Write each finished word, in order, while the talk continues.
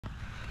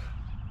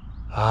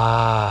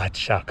Ah,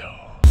 Chaco.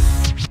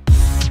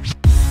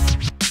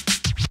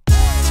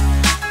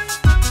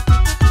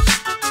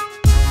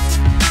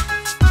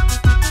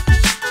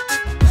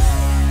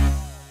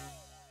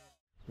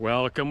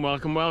 Welcome,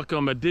 welcome,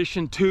 welcome.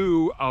 Edition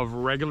 2 of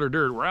Regular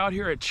Dirt. We're out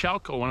here at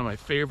Chaco, one of my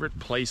favorite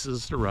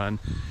places to run.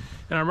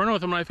 And I'm running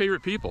with one of my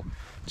favorite people,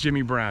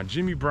 Jimmy Brown.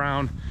 Jimmy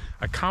Brown,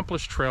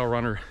 accomplished trail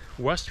runner,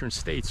 Western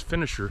States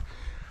finisher.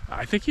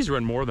 I think he's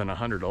run more than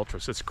 100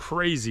 ultras. It's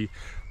crazy,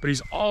 but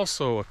he's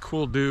also a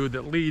cool dude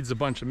that leads a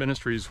bunch of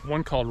ministries,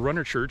 one called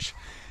Runner Church,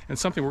 and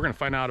something we're gonna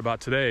find out about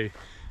today,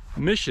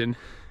 Mission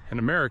in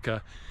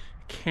America,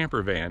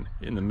 camper van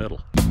in the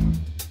middle.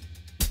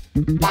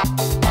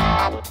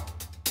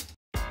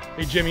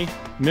 Hey Jimmy,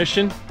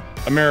 Mission,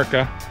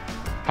 America,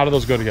 how do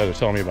those go together?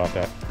 Tell me about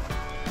that.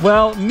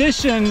 Well,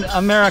 Mission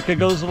America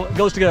goes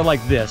together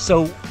like this.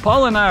 So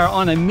Paul and I are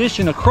on a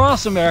mission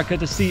across America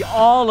to see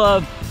all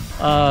of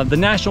the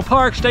national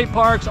parks, state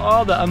parks,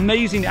 all the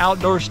amazing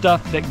outdoor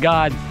stuff that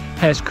God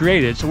has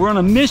created. So we're on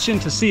a mission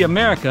to see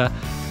America,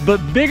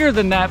 but bigger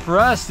than that for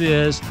us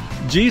is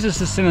Jesus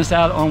has sent us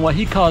out on what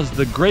he calls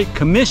the Great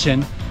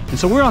Commission. And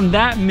so we're on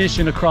that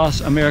mission across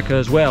America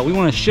as well. We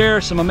want to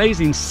share some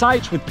amazing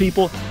sights with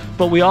people,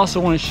 but we also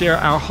want to share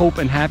our hope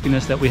and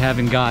happiness that we have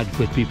in God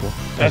with people.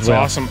 That's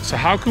awesome. So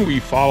how can we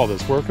follow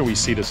this? Where can we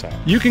see this at?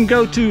 You can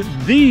go to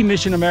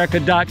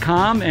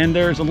themissionamerica.com, and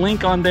there's a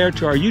link on there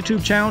to our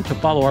YouTube channel to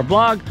follow our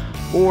blog,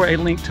 or a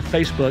link to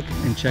Facebook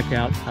and check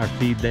out our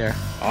feed there.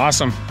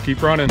 Awesome.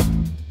 Keep running.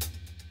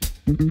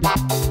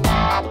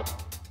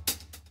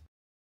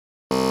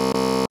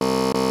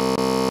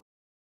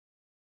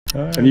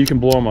 And you can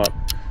blow them up.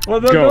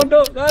 Well,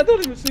 I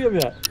don't even see him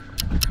yet.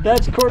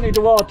 That's Courtney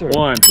DeWalter.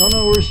 1. Don't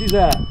know where she's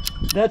at.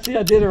 That's the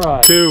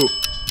Iditarod. 2.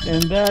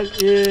 And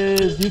that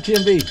is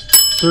UTMB.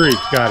 3.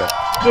 Got it.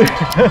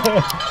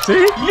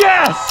 See?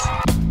 Yes!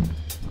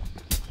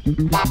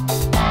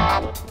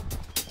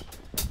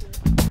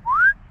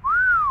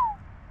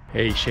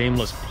 Hey,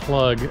 shameless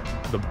plug.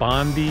 The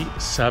Bondi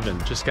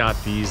 7. Just got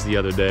these the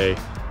other day.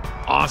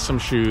 Awesome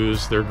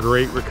shoes. They're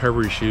great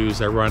recovery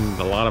shoes. I run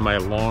a lot of my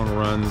long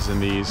runs in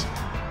these.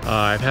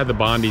 I've had the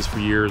Bondis for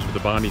years, but the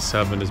Bondi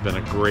 7 has been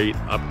a great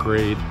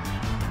upgrade.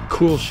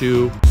 Cool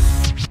shoe.